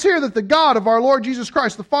 He says here that the God of our Lord Jesus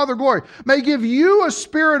Christ, the Father of glory, may give you a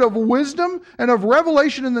spirit of wisdom and of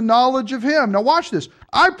revelation in the knowledge of Him. Now watch this.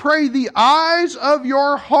 I pray the eyes of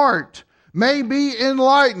your heart may be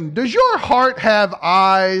enlightened. Does your heart have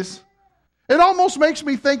eyes? It almost makes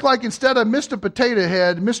me think like instead of Mr. Potato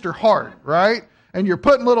Head, Mr. Heart, right? And you're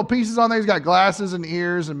putting little pieces on there. He's got glasses and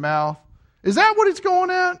ears and mouth. Is that what it's going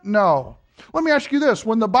at? No. Let me ask you this.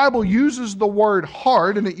 When the Bible uses the word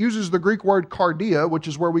heart, and it uses the Greek word cardia, which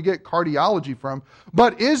is where we get cardiology from,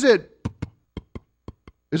 but is it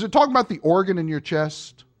talking about the organ in your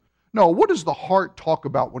chest? No. What does the heart talk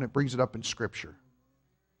about when it brings it up in Scripture?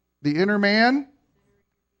 The inner man,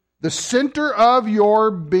 the center of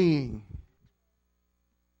your being.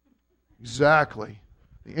 Exactly.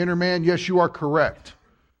 The inner man, yes, you are correct.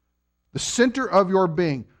 The center of your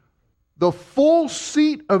being. The full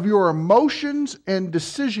seat of your emotions and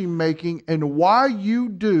decision making and why you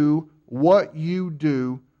do what you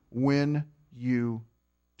do when you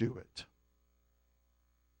do it.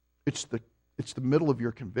 It's the middle of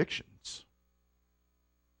your convictions.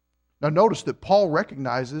 Now notice that Paul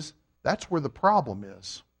recognizes that's where the problem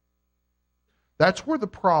is. That's where the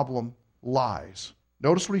problem lies.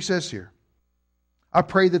 Notice what he says here. I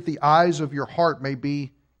pray that the eyes of your heart may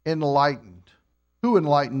be enlightened. Who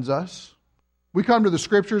enlightens us? We come to the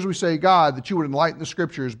Scriptures, we say, God, that you would enlighten the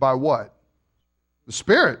Scriptures by what? The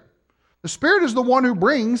Spirit. The Spirit is the one who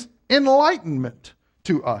brings enlightenment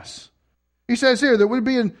to us. He says here that we'd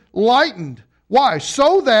be enlightened. Why?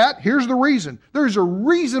 So that, here's the reason. There's a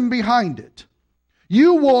reason behind it.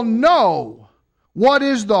 You will know what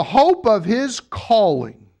is the hope of His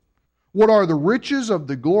calling? What are the riches of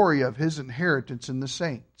the glory of His inheritance in the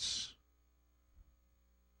saints?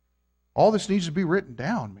 All this needs to be written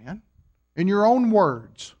down, man. In your own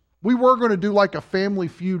words. We were going to do like a Family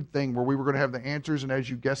Feud thing where we were going to have the answers, and as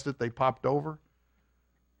you guessed it, they popped over.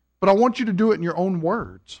 But I want you to do it in your own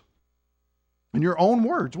words. In your own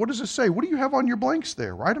words. What does it say? What do you have on your blanks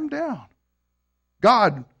there? Write them down.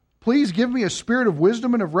 God, please give me a spirit of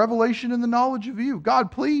wisdom and of revelation in the knowledge of you.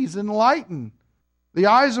 God, please enlighten the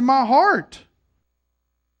eyes of my heart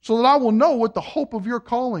so that I will know what the hope of your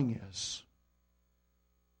calling is.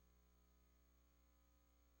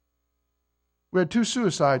 We had 2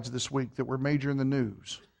 suicides this week that were major in the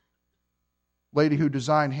news. Lady who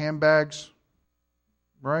designed handbags,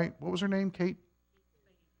 right? What was her name? Kate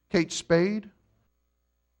Spade.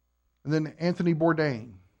 And then Anthony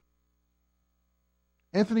Bourdain.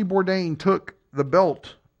 Anthony Bourdain took the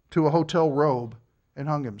belt to a hotel robe and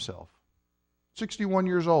hung himself. 61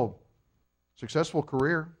 years old. Successful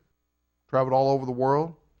career. Traveled all over the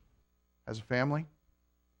world. Has a family.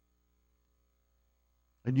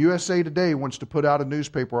 And USA Today wants to put out a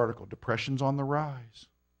newspaper article. Depression's on the rise.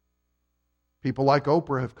 People like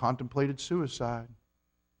Oprah have contemplated suicide.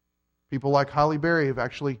 People like Halle Berry have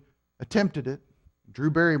actually attempted it.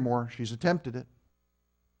 Drew Barrymore, she's attempted it.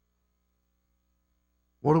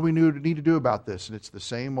 What do we need to do about this? And it's the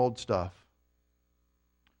same old stuff.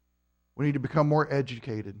 We need to become more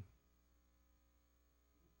educated.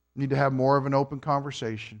 We need to have more of an open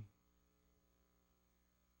conversation.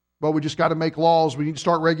 Well, we just got to make laws. We need to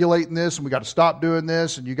start regulating this, and we got to stop doing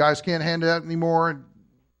this, and you guys can't handle that anymore.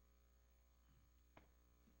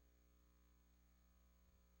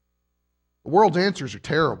 The world's answers are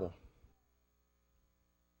terrible.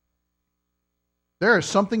 There is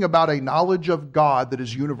something about a knowledge of God that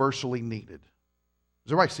is universally needed.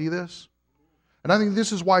 Does everybody see this? And I think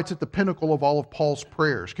this is why it's at the pinnacle of all of Paul's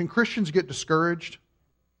prayers. Can Christians get discouraged?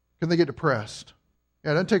 Can they get depressed?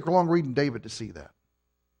 Yeah, it doesn't take long reading David to see that.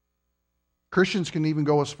 Christians can even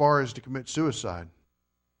go as far as to commit suicide.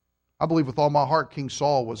 I believe with all my heart King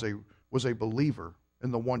Saul was a believer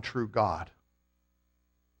in the one true God.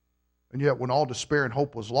 And yet when all despair and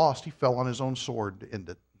hope was lost, he fell on his own sword to end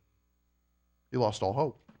it. He lost all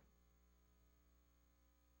hope.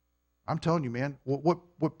 I'm telling you, man,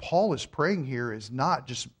 what Paul is praying here is not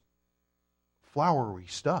just flowery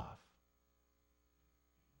stuff.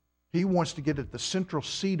 He wants to get at the central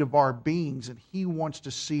seat of our beings, and he wants to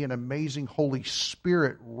see an amazing Holy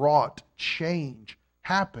Spirit wrought change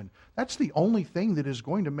happen. That's the only thing that is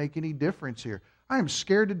going to make any difference here. I am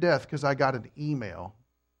scared to death because I got an email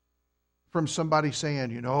from somebody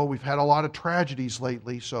saying, we've had a lot of tragedies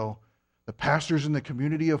lately, so the pastors in the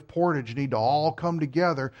community of Portage need to all come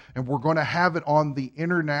together, and we're going to have it on the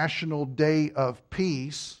International Day of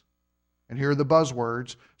Peace. And here are the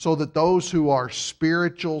buzzwords, so that those who are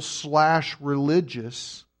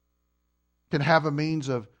spiritual/religious can have a means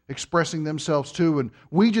of expressing themselves too. And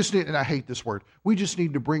we just need, and I hate this word, we just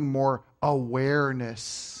need to bring more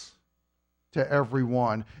awareness to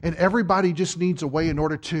everyone. And everybody just needs a way in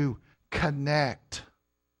order to connect.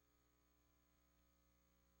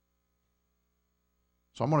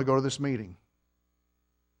 So I'm going to go to this meeting.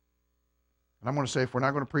 And I'm going to say, if we're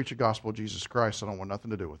not going to preach the gospel of Jesus Christ, I don't want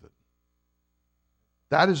nothing to do with it.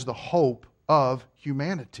 That is the hope of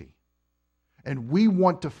humanity. And we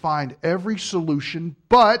want to find every solution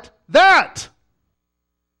but that.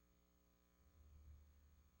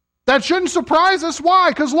 That shouldn't surprise us. Why?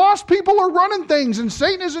 Because lost people are running things and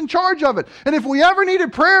Satan is in charge of it. And if we ever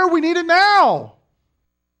needed prayer, we need it now.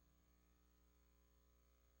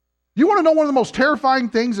 You want to know one of the most terrifying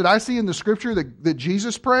things that I see in the Scripture that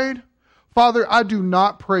Jesus prayed? Father, I do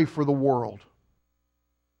not pray for the world.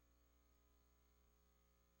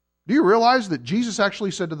 Do you realize that Jesus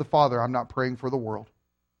actually said to the Father, I'm not praying for the world?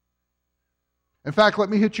 In fact, let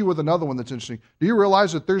me hit you with another one that's interesting. Do you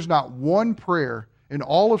realize that there's not one prayer in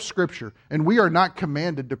all of Scripture, and we are not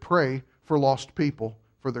commanded to pray for lost people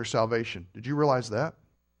for their salvation? Did you realize that?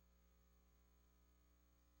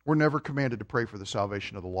 We're never commanded to pray for the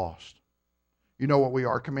salvation of the lost. You know what we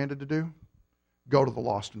are commanded to do? Go to the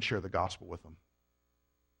lost and share the gospel with them.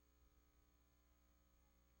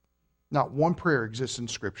 Not one prayer exists in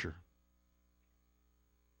Scripture.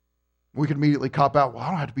 We could immediately cop out, well, I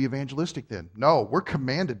don't have to be evangelistic then. No, we're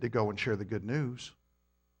commanded to go and share the good news.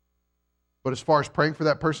 But as far as praying for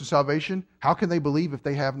that person's salvation, how can they believe if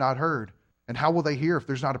they have not heard? And how will they hear if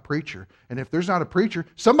there's not a preacher? And if there's not a preacher,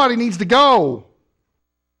 somebody needs to go.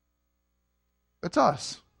 That's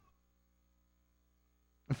us.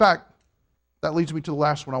 In fact, that leads me to the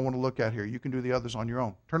last one I want to look at here. You can do the others on your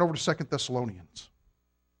own. Turn over to 2 Thessalonians.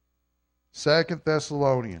 2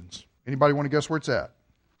 Thessalonians. Anybody want to guess where it's at?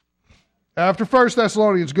 After 1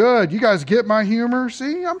 Thessalonians. Good. You guys get my humor?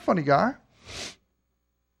 See, I'm a funny guy.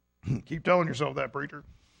 Keep telling yourself that, preacher.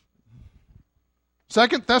 2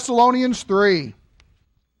 Thessalonians 3,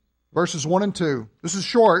 verses 1 and 2. This is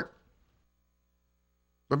short,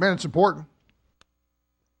 but man, it's important.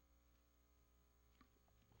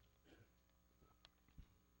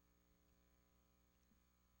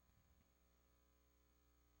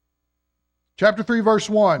 Chapter 3, verse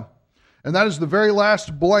 1. And that is the very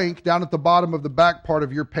last blank down at the bottom of the back part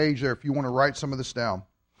of your page there if you want to write some of this down.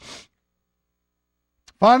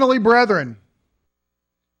 Finally, brethren,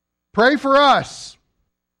 pray for us.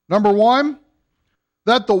 Number 1,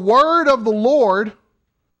 that the word of the Lord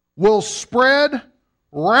will spread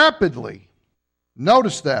rapidly.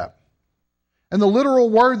 Notice that. And the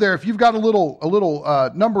literal word there, if you've got a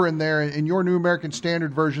little number in there in your New American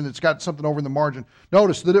Standard Version that's got something over in the margin,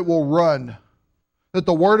 notice that it will run. That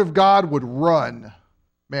the word of God would run.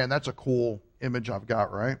 Man, that's a cool image I've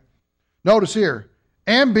got, right? Notice here,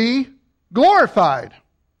 and be glorified.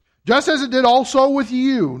 Just as it did also with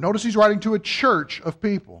you. Notice he's writing to a church of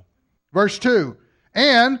people. Verse 2,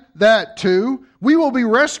 and that too, we will be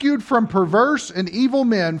rescued from perverse and evil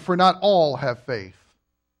men, for not all have faith.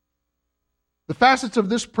 The facets of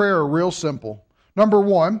this prayer are real simple. Number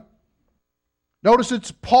 1, notice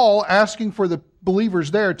it's Paul asking for the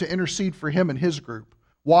believers there to intercede for him and his group.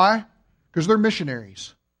 Why? Because they're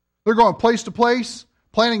missionaries. They're going place to place,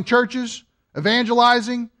 planting churches,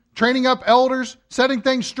 evangelizing, training up elders, setting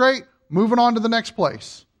things straight, moving on to the next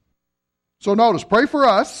place. So notice, pray for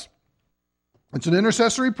us. It's an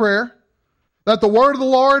intercessory prayer. That the word of the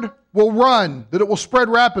Lord will run, that it will spread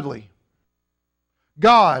rapidly.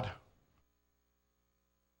 God,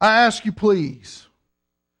 I ask you please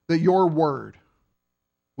that your word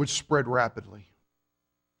would spread rapidly.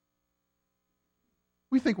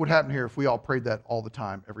 What do you think would happen here if we all prayed that all the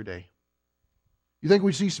time, every day? You think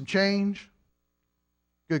we'd see some change?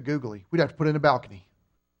 Good googly. We'd have to put in a balcony.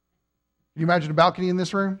 Can you imagine a balcony in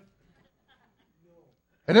this room?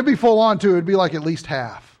 And it'd be full on too. It'd be like at least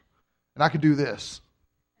half. And I could do this.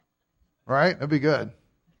 All right? That'd be good.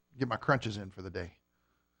 Get my crunches in for the day.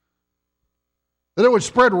 That it would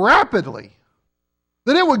spread rapidly.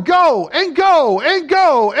 That it would go and go and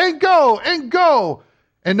go and go and go.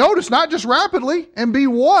 And notice, not just rapidly, and be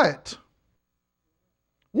what?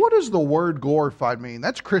 What does the word glorified mean?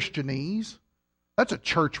 That's Christianese. That's a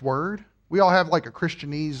church word. We all have like a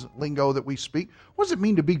Christianese lingo that we speak. What does it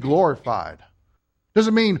mean to be glorified? Does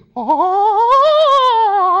it mean, oh,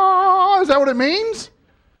 is that what it means?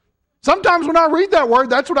 Sometimes when I read that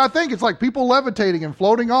word, that's what I think. It's like people levitating and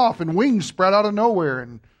floating off and wings spread out of nowhere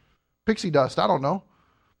and pixie dust. I don't know.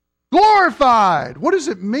 Glorified. What does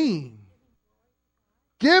it mean?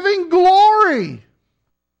 Giving glory.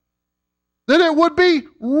 That it would be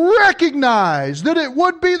recognized. That it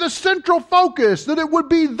would be the central focus. That it would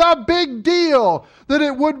be the big deal. That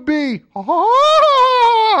it would be,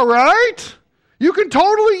 right? You can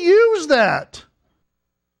totally use that.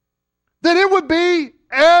 That it would be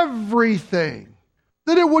everything.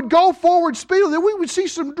 That it would go forward speedily. That we would see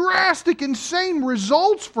some drastic, insane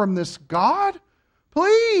results from this, God.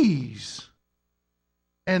 Please.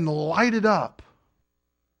 And light it up.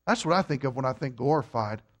 That's what I think of when I think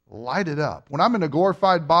glorified. Light it up. When I'm in a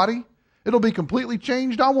glorified body, it'll be completely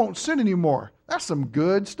changed. I won't sin anymore. That's some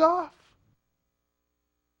good stuff.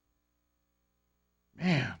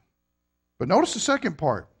 Man. But notice the second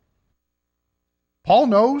part. Paul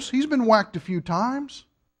knows he's been whacked a few times.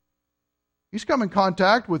 He's come in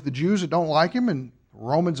contact with the Jews that don't like him, and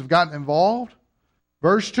Romans have gotten involved.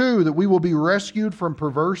 Verse 2, that we will be rescued from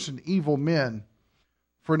perverse and evil men,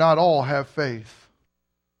 for not all have faith.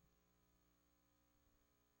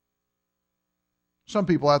 Some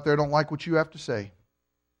people out there don't like what you have to say.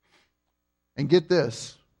 And get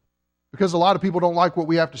this, because a lot of people don't like what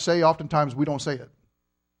we have to say, oftentimes we don't say it.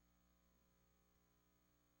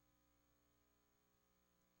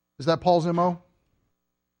 Is that Paul's MO?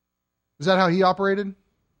 Is that how he operated?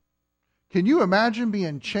 Can you imagine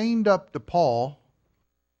being chained up to Paul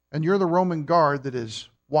and you're the Roman guard that is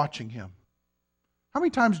watching him? How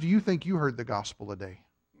many times do you think you heard the gospel a day?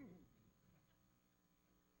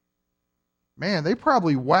 Man, they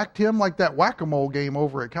probably whacked him like that whack-a-mole game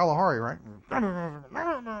over at Kalahari, right?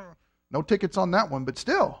 No tickets on that one, but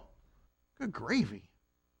still. Good gravy.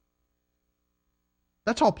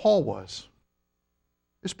 That's how Paul was.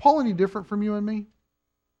 Is Paul any different from you and me?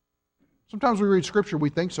 Sometimes we read Scripture,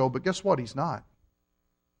 we think so, but guess what? He's not.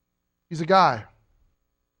 He's a guy.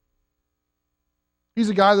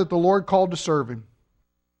 He's a guy that the Lord called to serve Him.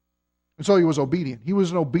 And so he was obedient. He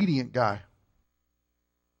was an obedient guy.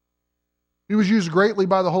 He was used greatly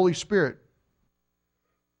by the Holy Spirit.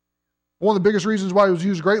 One of the biggest reasons why he was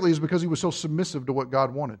used greatly is because he was so submissive to what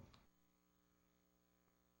God wanted.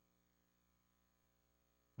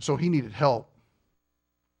 So he needed help.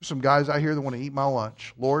 There's some guys out here that want to eat my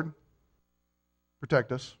lunch. Lord,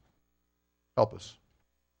 protect us. Help us.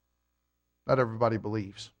 Not everybody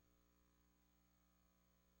believes.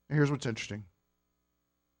 And here's what's interesting.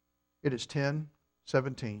 It is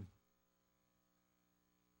 10:17.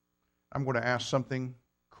 I'm going to ask something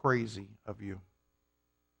crazy of you.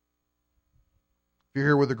 If you're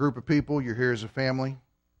here with a group of people, you're here as a family,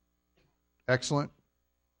 excellent.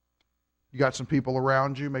 You got some people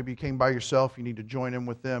around you. Maybe you came by yourself. You need to join in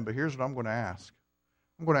with them. But here's what I'm going to ask.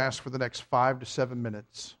 I'm going to ask for the next 5 to 7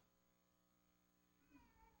 minutes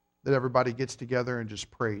that everybody gets together and just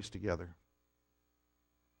prays together.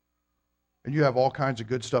 And you have all kinds of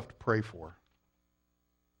good stuff to pray for.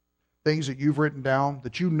 Things that you've written down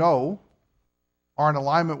that you know are in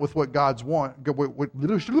alignment with what God's want.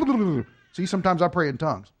 See, sometimes I pray in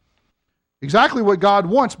tongues. Exactly what God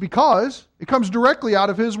wants because it comes directly out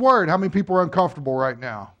of His Word. How many people are uncomfortable right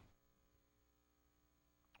now?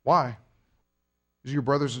 Why? Because you're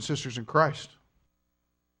brothers and sisters in Christ.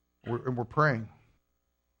 And we're praying.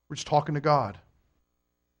 We're just talking to God.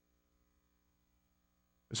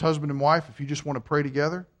 As husband and wife, if you just want to pray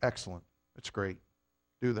together, excellent. It's great.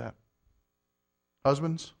 Do that.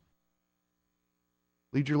 Husbands,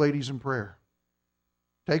 lead your ladies in prayer.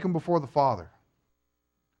 Take them before the Father.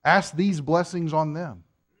 Ask these blessings on them.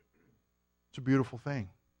 It's a beautiful thing.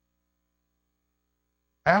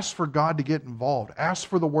 Ask for God to get involved. Ask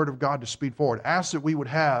for the Word of God to speed forward. Ask that we would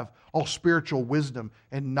have all spiritual wisdom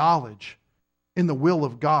and knowledge in the will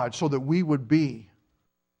of God so that we would be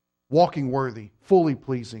walking worthy, fully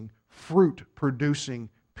pleasing, fruit-producing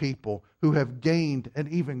people who have gained an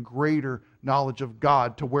even greater knowledge of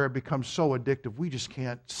God to where it becomes so addictive we just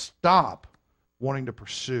can't stop wanting to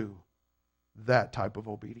pursue that type of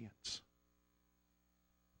obedience.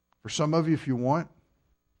 For some of you, if you want,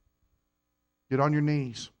 get on your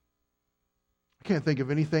knees. I can't think of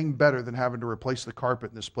anything better than having to replace the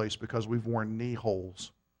carpet in this place because we've worn knee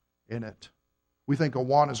holes in it. We think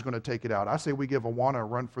Awana's going to take it out. I say we give Awana a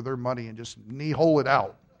run for their money and just knee hole it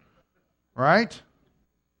out. Right?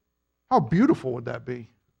 How beautiful would that be?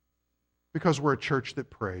 Because we're a church that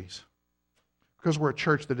prays. Because we're a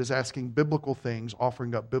church that is asking biblical things,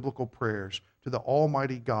 offering up biblical prayers to the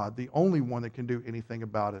Almighty God, the only one that can do anything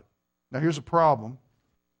about it. Now here's a problem.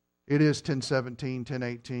 It is 10:17,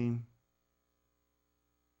 10:18.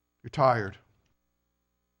 You're tired.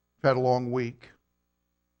 You've had a long week.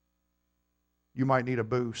 You might need a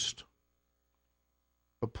boost.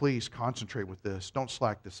 But please concentrate with this. Don't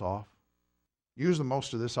slack this off. Use the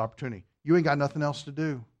most of this opportunity. You ain't got nothing else to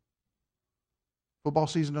do. Football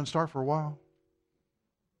season doesn't start for a while.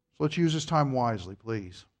 So let's use this time wisely,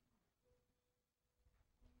 please.